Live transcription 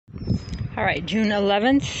All right, June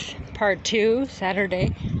 11th, part 2,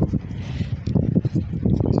 Saturday.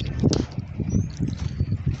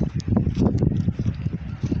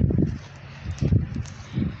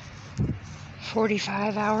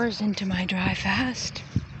 "45 hours into my dry fast.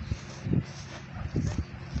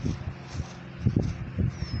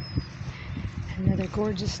 Another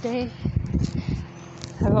gorgeous day.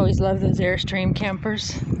 I've always loved those Airstream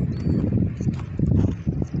campers.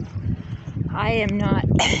 I am not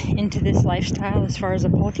into this lifestyle as far as a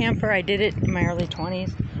pole camper. I did it in my early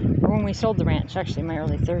 20s, or when we sold the ranch, actually in my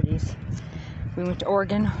early 30s. We went to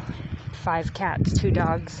Oregon, 5 cats, 2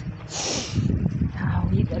 dogs.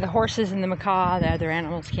 The horses and the macaw, the other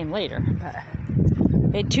animals came later. But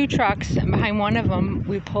we had 2 trucks, and behind one of them,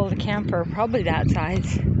 we pulled a camper, probably that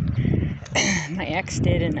size. My ex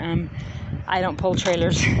did, and I don't pull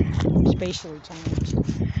trailers. I'm spatially challenged.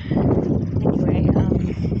 Anyway,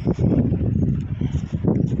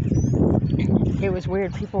 it was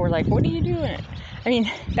weird. People were like, "What are you doing?" I mean,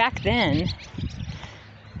 back then,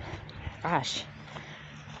 gosh,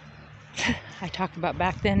 I talk about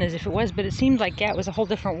back then as if it was, but it seemed like, yeah, it was a whole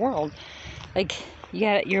different world. Like,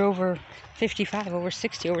 you're over 55, over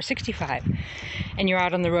 60, over 65, and you're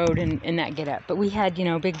out on the road in that get up. But we had,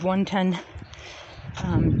 big 1-ton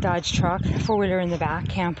Dodge truck, 4-wheeler in the back,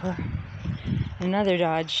 camper, another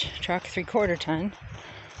Dodge truck, 3/4 ton,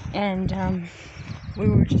 and we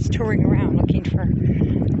were just touring around looking for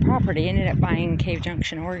property. Ended up buying Cave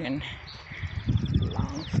Junction, Oregon.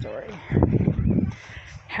 Long story.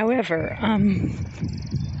 However,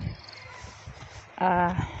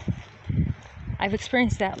 I've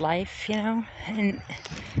experienced that life, and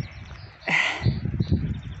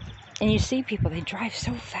you see people, they drive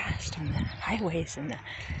so fast on the highways, and they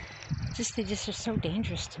just are so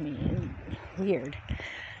dangerous to me and weird.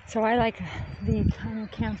 So I like the kind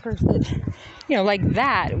of campers that, like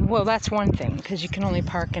that. Well, that's one thing, because you can only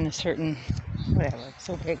park in a certain, whatever, it's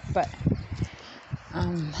so big. But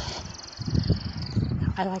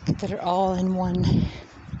I like it that are all in one,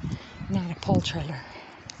 not a pole trailer.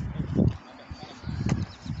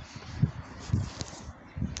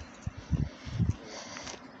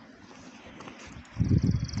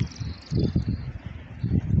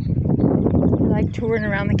 I like touring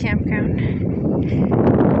around the campground. I've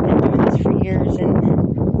been doing this for years, and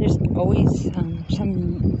there's always some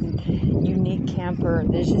unique camper.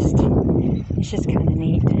 It's just kind of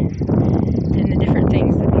neat. And the different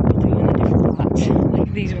things that people do in the different lots.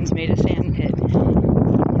 Like these ones made a sand pit.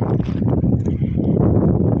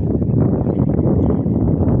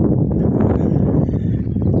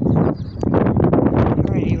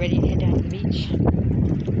 Alright, are you ready to head down to the beach?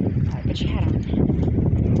 Alright, put your hat on.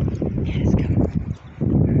 Yeah, let's go.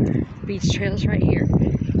 Beach trail's right here.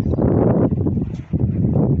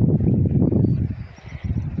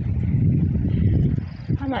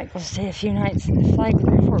 I might go stay a few nights in the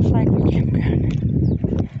Fort Flagler campground.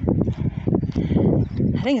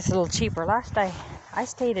 I think it's a little cheaper. Last I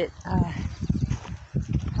stayed at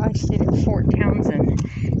Fort Townsend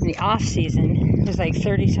in the off season. It was like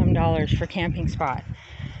 $30-some for camping spot.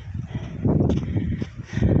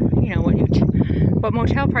 What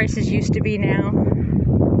motel prices used to be now,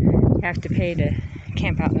 you have to pay to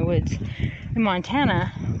camp out in the woods. In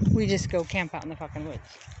Montana, we just go camp out in the fucking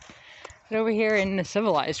woods. But over here in the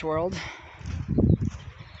civilized world,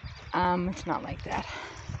 it's not like that.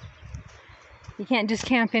 You can't just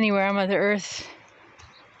camp anywhere on Mother Earth.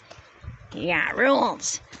 Yeah,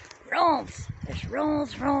 rules. Rules. There's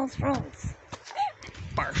rules.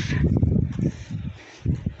 Barf.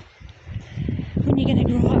 When you gonna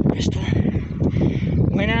grow up, Crystal?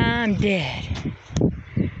 When I'm dead.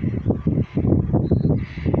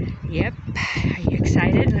 Yep. Are you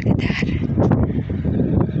excited? Look at that.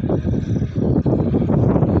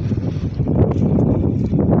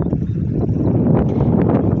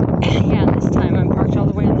 Yeah, this time I'm parked all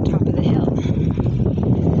the way on the top of the hill.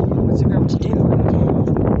 What's a girl to do?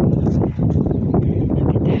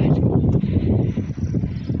 Look at that.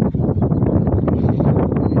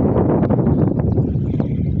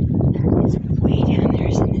 That is way down there,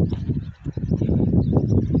 isn't it?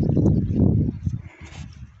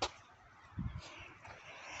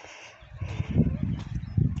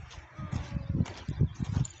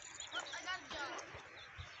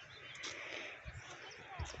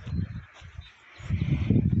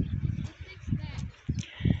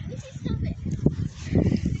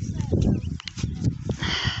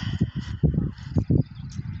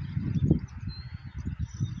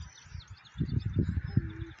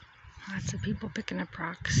 Lots of people picking up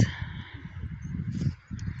rocks.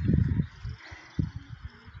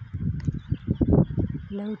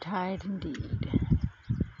 Low tide indeed.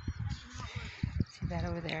 that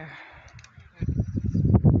over there.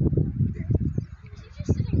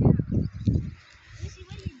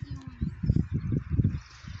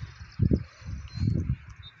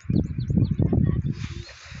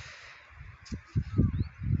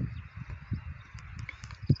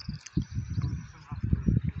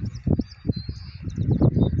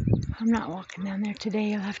 I'm not walking down there today.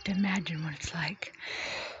 You'll have to imagine what it's like.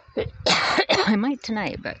 I might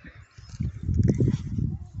tonight, but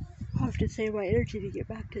I'll have to save my energy to get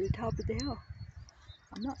back to the top of the hill.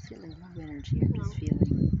 I'm not feeling low energy. I'm just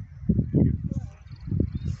feeling,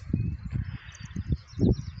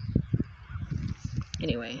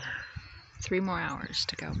 Anyway, 3 more hours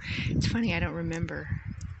to go. It's funny, I don't remember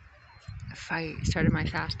if I started my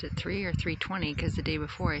fast at 3 or 3:20, because the day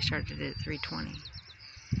before I started it at 3:20.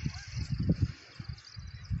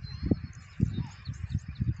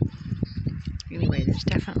 Anyway, there's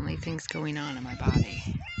definitely things going on in my body.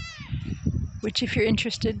 Which, if you're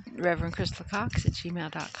interested, Reverend Crystal Cox at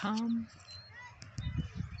gmail.com.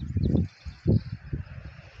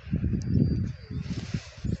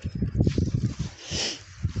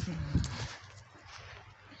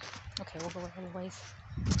 Okay, we'll go a little ways.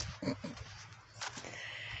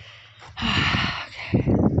 Okay.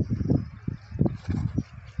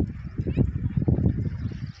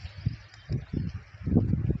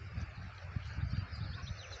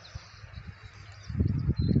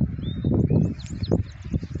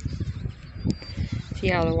 See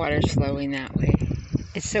how the water's flowing that way.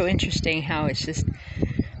 It's so interesting how it's just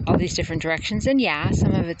all these different directions, and yeah,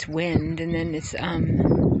 some of it's wind, and then it's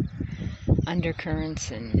undercurrents,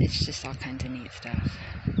 and it's just all kinds of neat stuff.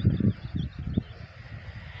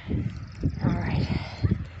 Alright,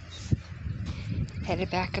 headed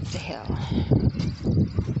back up the hill.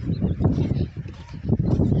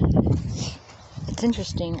 It's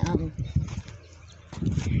interesting,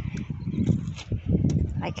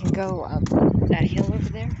 I can go up that hill over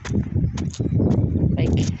there,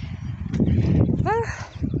 like,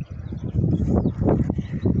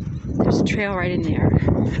 there's a trail right in there.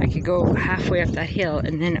 I could go halfway up that hill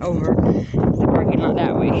and then over the parking lot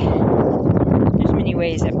that way. There's many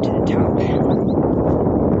ways up to the top.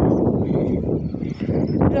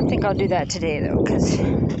 I don't think I'll do that today though, because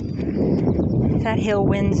that hill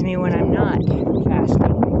winds me when I'm not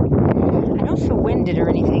fasting. I don't feel winded or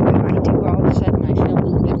anything, but I do all of a sudden I feel a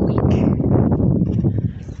little bit weak.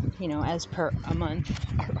 You know, as per a month.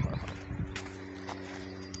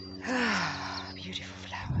 Beautiful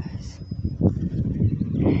flowers.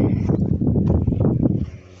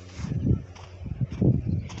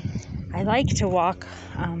 I like to walk,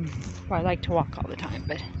 well, I like to walk all the time,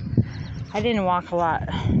 but I didn't walk a lot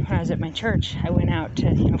when I was at my church. I went out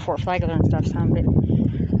to, Fort Flagler and stuff some, but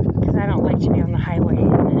because I don't like to be on the highway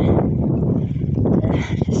and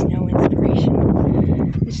just no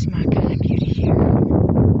inspiration. This is my kind of beauty here.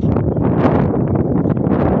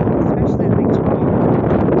 Especially I like to walk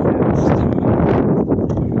fast.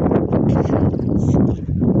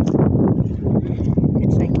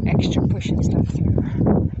 It's like extra pushing stuff through.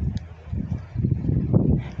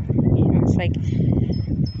 It's like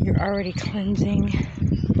you're already cleansing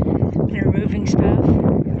and removing stuff,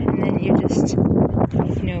 and then you just,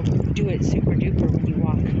 do it super duper when you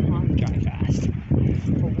walk on the dry fast,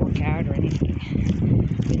 or work out or anything.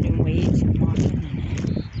 You're doing weights and walking,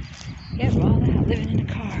 and all that, living in a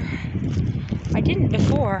car. I didn't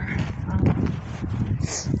before.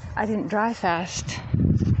 I didn't dry fast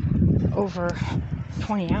over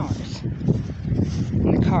 20 hours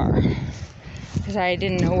in the car, because I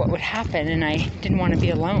didn't know what would happen, and I didn't want to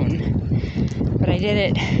be alone. But I did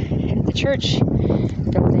it at the church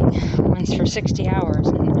building once for 60 hours,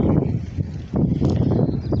 and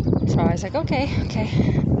so I was like, okay.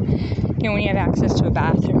 When you have access to a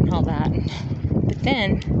bathroom and all that. But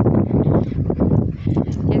then,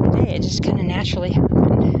 the other day, it just kind of naturally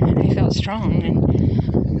happened, and I felt strong,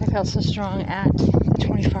 and I felt so strong at the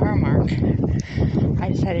 24-hour mark, I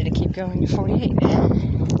decided to keep going to 48.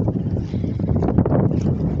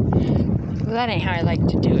 Well, that ain't how I like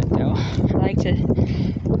to do it, though. I like to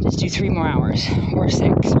just do 3 more hours, or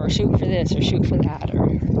 6, or shoot for this, or shoot for that, or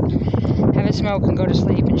have a smoke and go to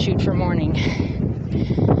sleep and shoot for morning.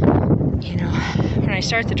 When I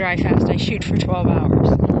start the dry fast, I shoot for 12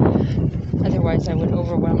 hours. Otherwise, I would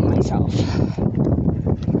overwhelm myself.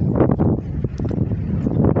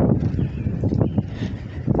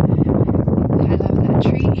 I love that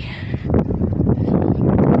tree.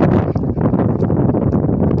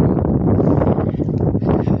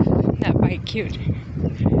 That bike, cute.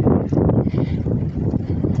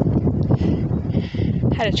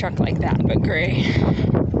 Had a truck like that, but gray.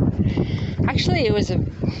 Actually, it was a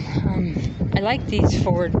I like these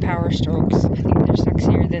Ford Power Strokes. I think they're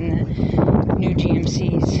sexier than the new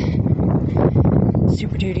GMC's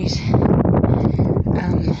Super Duties. We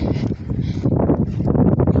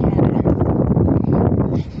had a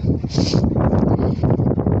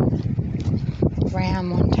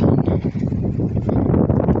Ram 1 ton.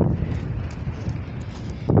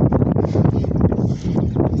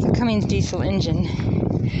 It's a Cummins diesel engine,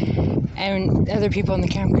 and other people in the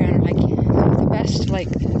campground are like, the best, like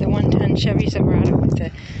the 1 ton Chevy Silverado with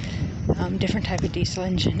the different type of diesel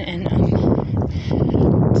engine, and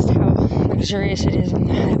just how luxurious it is on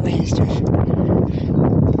the highway and stuff.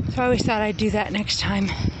 So I always thought I'd do that next time.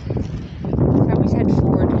 I always had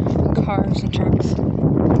Ford cars and trucks.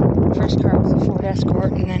 First car was a Ford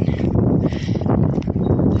Escort, and then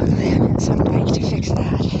luckily I met some dyke to fix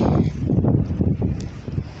that.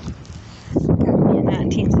 Got me a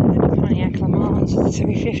 1970 Pontiac Le Mans with a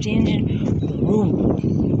 350 engine. Ooh,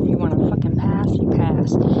 you want to fucking pass, you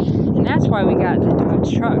pass. And that's why we got the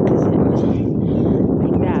Dodge truck, because it was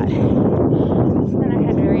like that. So then I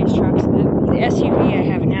had various trucks. The SUV I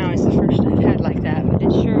have now is the first I've had like that, but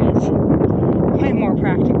it sure is way more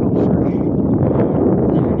practical for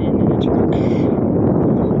living in a truck.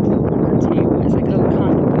 I'll tell you what, it's like a little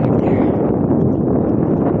condo back there.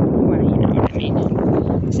 Well, you know what I mean.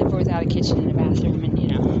 Except for without a kitchen and a bathroom and, you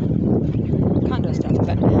know, condo stuff.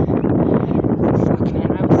 But fuck,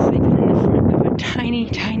 man, I was sleeping in the front of a tiny,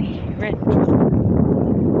 tiny red truck.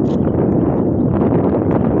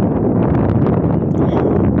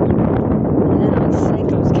 And then on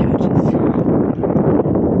Psycho's couches.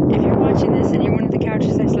 If you're watching this and you're one of the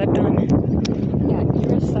couches I slept on, yeah,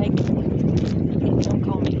 you're a psycho. Don't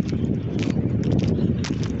call me.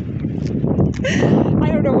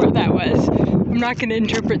 I don't know what that was. I'm not going to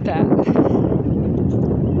interpret that.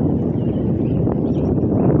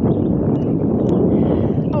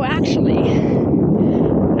 Oh, actually,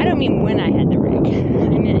 I don't mean when I had the rig.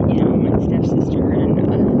 I meant, you know, my stepsister in,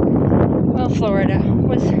 well, Florida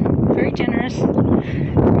was very generous.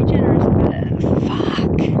 Very generous, but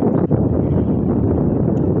fuck.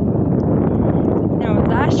 Now,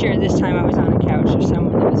 last year at this time, I was on a couch with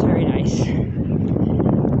someone that was very nice.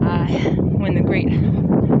 When the great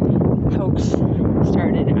hoax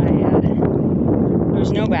started, there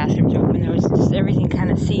was no bathrooms open. There was just everything kind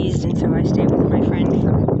of seized, and so I stayed with my friend for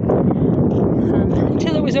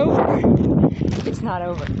until it was over. It's not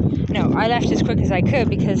over. No, I left as quick as I could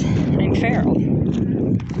because I'm feral.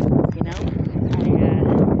 You know, I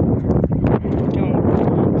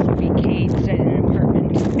don't want to be caged in an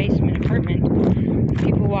apartment, basement apartment.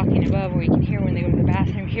 People walking above where you can hear when they go to the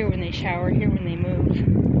bathroom, hear when they shower, hear when they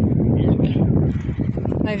move.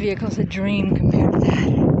 My vehicle's a dream compared to that.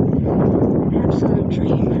 An absolute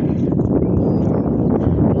dream.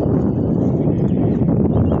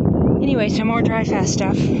 Anyway, some more dry fast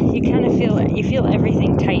stuff. You kind of feel it. You feel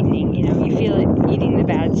everything tightening. You know, you feel it eating the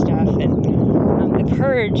bad stuff, and the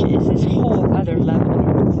purge is this whole other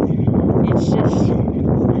level. It's just,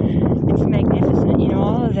 it's magnificent. You know,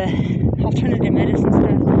 all of the alternative medicine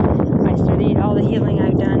stuff. I studied all the healing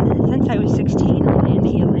I've done since I was 16. All the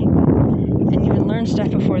healing. And even learned stuff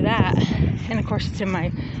before that, and of course it's in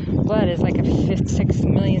my blood as like a 5th, 6th,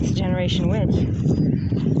 millionth generation witch.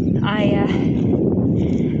 I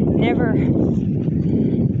never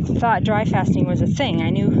thought dry fasting was a thing. I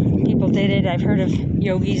knew people did it. I've heard of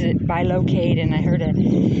yogis that bilocate, and I heard of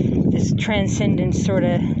this transcendence sort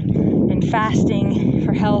of in fasting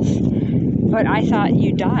for health, but I thought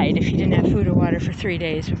you died if you didn't have food or water for 3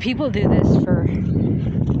 days. But people do this for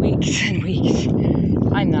weeks and weeks.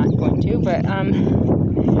 I'm not going to, but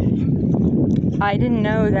I didn't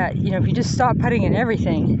know that, you know, if you just stop putting in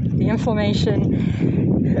everything, the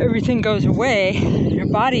inflammation, everything goes away. Your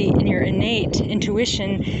body and your innate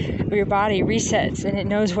intuition of your body resets, and it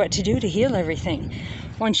knows what to do to heal everything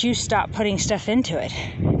once you stop putting stuff into it.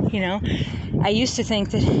 You know, I used to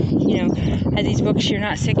think that, you know, I had these books, You're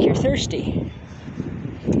Not Sick, You're Thirsty,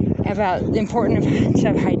 about the importance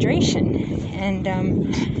of hydration, and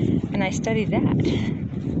I studied that.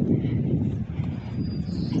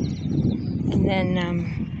 And then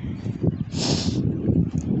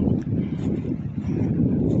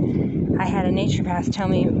I had a naturopath tell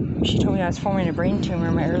me, she told me I was forming a brain tumor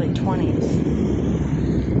in my early 20s.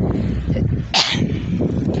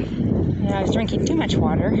 And I was drinking too much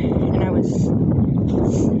water, and I was,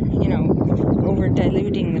 you know, over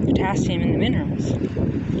diluting the potassium and the minerals.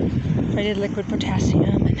 So I did liquid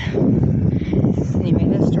potassium, and anyway,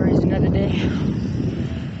 that story's another day.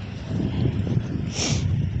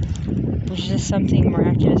 There's just something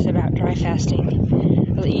miraculous about dry fasting.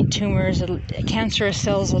 It'll eat tumors, cancerous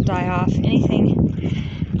cells will die off, anything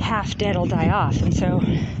half dead will die off. And so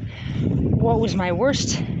what was my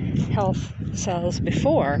worst health cells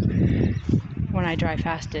before, when I dry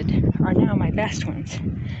fasted, are now my best ones.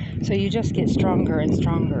 So you just get stronger and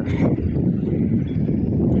stronger. I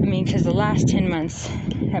mean, because the last 10 months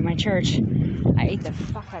at my church, I ate the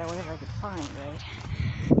fuck out of whatever I could find, right?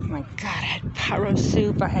 Oh my God, I had pot roast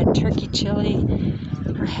soup, I had turkey chili,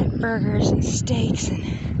 I had burgers and steaks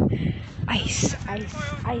and ice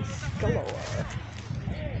galore.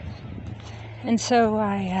 And so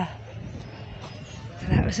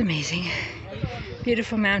that was amazing.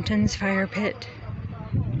 Beautiful mountains, fire pit.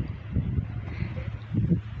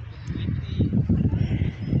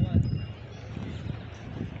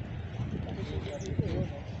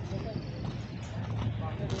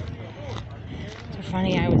 So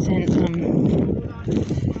funny, I was in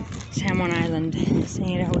San Juan Island,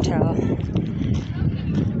 staying at a hotel.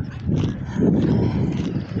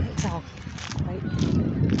 It's all quite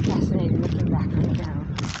fascinating looking back on it now.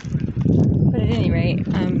 But at any rate,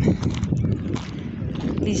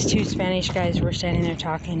 these two Spanish guys were standing there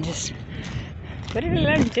talking, just, really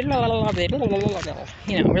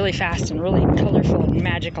fast and really colorful and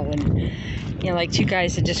magical, and like two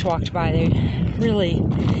guys that just walked by. They really,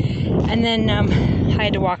 and then I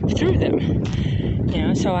had to walk through them,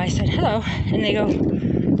 so I said hello, and they go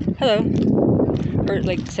hello, or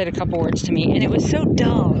said a couple words to me, and it was so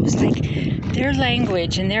dull. It was like their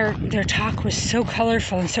language and their talk was so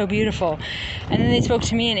colorful and so beautiful, and then they spoke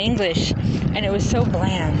to me in English, and it was so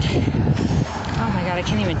bland. Oh my God, I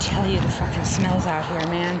can't even tell you the fucking smells out here,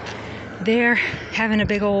 man. They're having a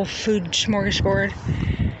big old food smorgasbord.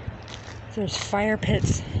 There's fire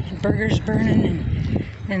pits and burgers burning,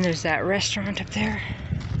 and then there's that restaurant up there,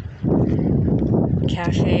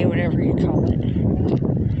 cafe, whatever you call it.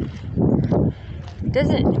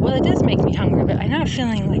 It does make me hungry, but I'm not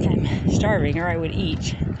feeling like I'm starving or I would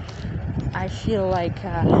eat. I feel like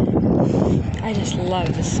I just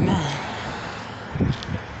love the smell.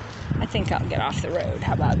 I think I'll get off the road.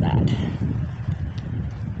 How about that?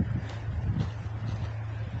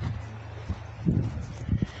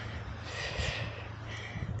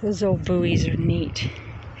 Those old buoys are neat.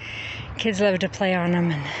 Kids love to play on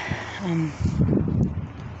them, and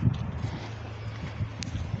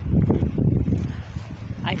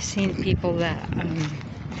I've seen people that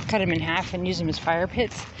cut them in half and use them as fire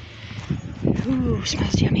pits. Ooh,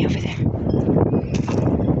 smells yummy over there.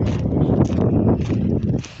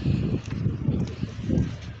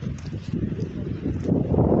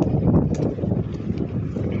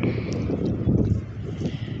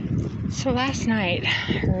 So last night, I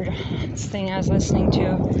heard this thing I was listening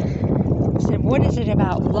to. It said, what is it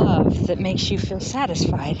about love that makes you feel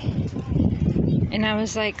satisfied? And I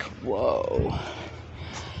was like, whoa.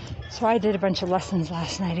 So I did a bunch of lessons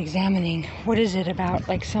last night examining what is it about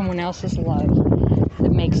someone else's love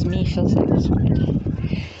that makes me feel satisfied.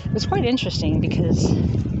 It was quite interesting because,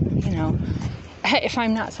 if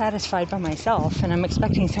I'm not satisfied by myself and I'm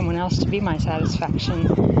expecting someone else to be my satisfaction,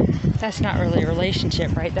 that's not really a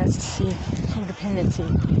relationship, right? That's codependency,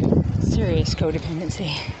 serious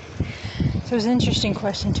codependency. So it was an interesting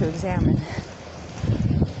question to examine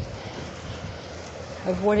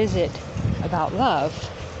of what is it about love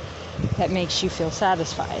that makes you feel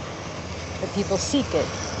satisfied, that people seek it.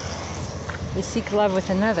 They seek love with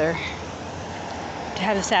another to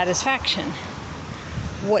have a satisfaction.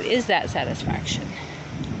 What is that satisfaction?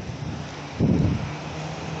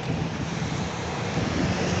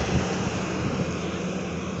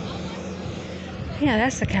 Yeah,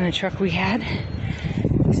 that's the kind of truck we had.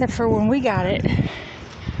 Except for when we got it,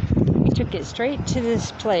 we took it straight to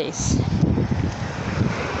this place.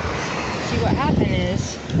 See, what happened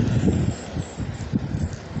is,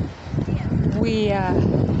 we, yeah,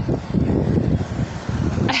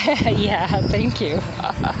 thank you.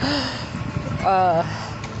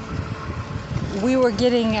 We were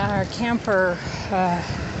getting our camper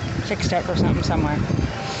fixed up or something somewhere.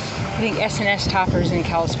 I think S&S Toppers in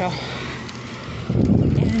Kalispell.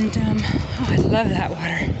 And, I love that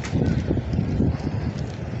water.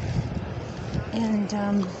 And,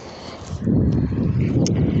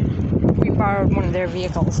 we borrowed one of their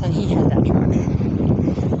vehicles, and he had that truck.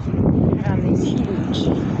 And these huge.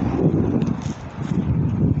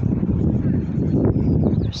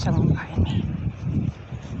 There's someone behind me.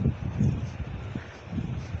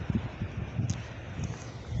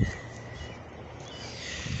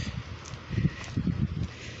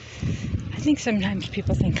 I think sometimes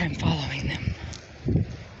people think I'm following them.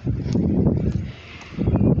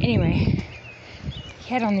 Anyway, he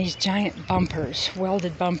had on these giant bumpers,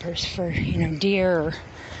 welded bumpers for, deer, or,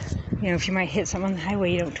 if you might hit something on the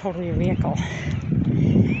highway, you don't total your vehicle.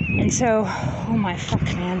 so, oh my fuck,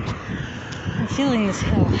 man. I'm feeling this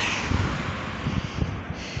hill.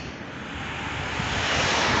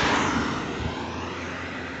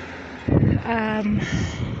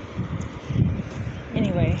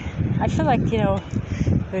 Anyway, I feel like,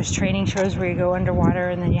 there's training shows where you go underwater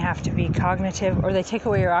and then you have to be cognitive, or they take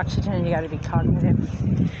away your oxygen and you got to be cognitive.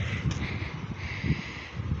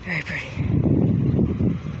 Very pretty.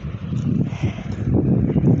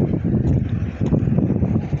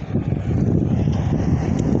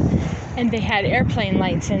 And they had airplane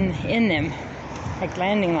lights in them, like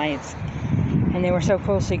landing lights, and they were so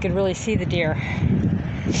cool so you could really see the deer.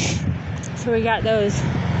 So we got those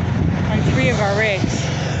on 3 of our rigs.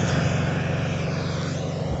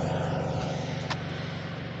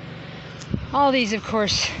 All these, of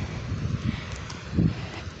course,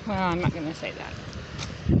 well, I'm not going to say that.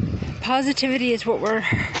 Positivity is what we're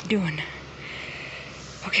doing.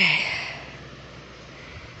 Okay.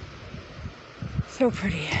 So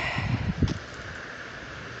pretty.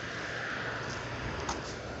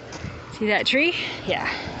 See that tree? Yeah.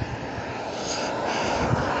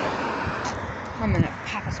 I'm gonna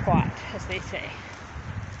pop a squat, as they say.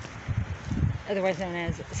 Otherwise known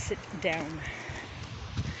as sit down.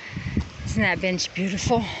 Isn't that bench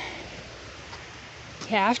beautiful?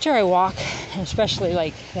 Yeah, after I walk, and especially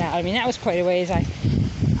like that, I mean, that was quite a ways. I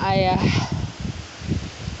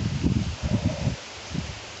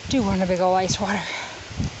do want a big old ice water.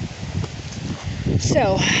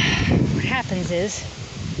 So, what happens is,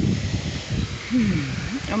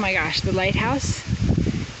 oh my gosh, the lighthouse,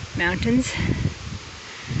 mountains.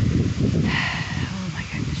 Oh my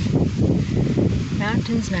goodness.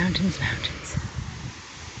 Mountains, mountains, mountains.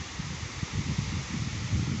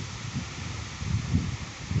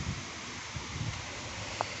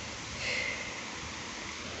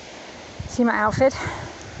 See my outfit?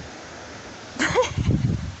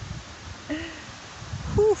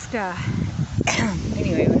 Hoofda.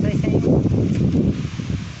 Anyway, what was I saying?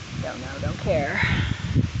 Don't know, don't care.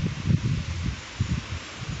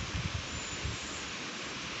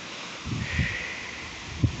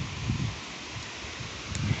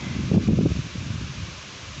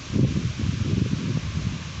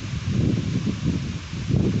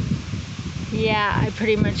 Yeah, I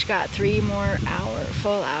pretty much got 3 more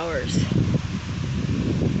full hours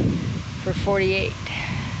for 48.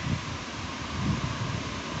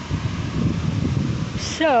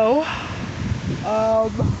 So,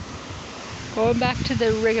 going back to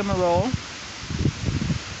the rigmarole,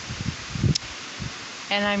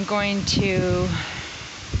 and I'm going to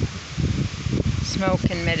smoke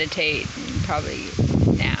and meditate and probably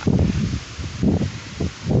nap.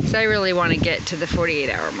 So I really want to get to the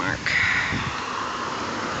 48-hour mark.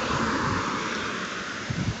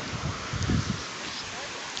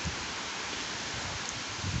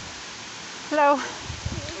 Hello.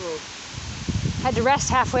 Hello. Had to rest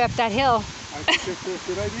halfway up that hill. I think that's a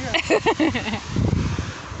good idea.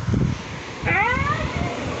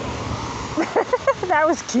 That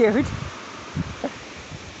was cute.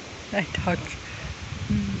 I talked.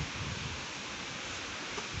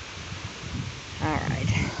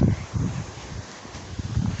 Alright.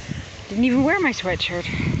 Didn't even wear my sweatshirt.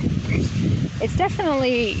 It's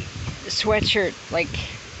definitely sweatshirt like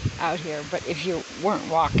out here, but if you weren't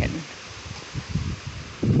walking,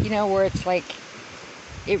 where it's like,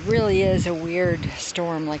 it really is a weird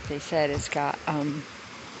storm, like they said. It's got,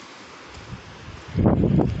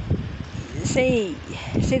 say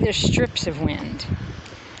there's strips of wind,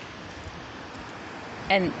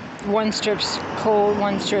 and one strip's cold,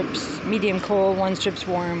 one strip's medium cold, one strip's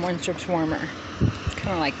warm, one strip's warmer. It's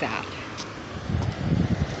kind of like that.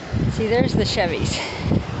 See, there's the Chevy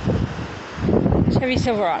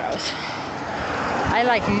Silverados. I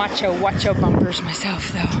like macho wacho bumpers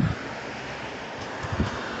myself, though.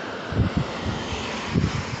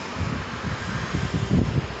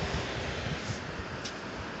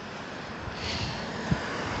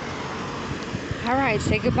 Alright,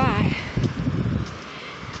 say goodbye.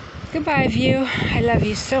 Goodbye, view. I love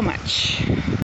you so much.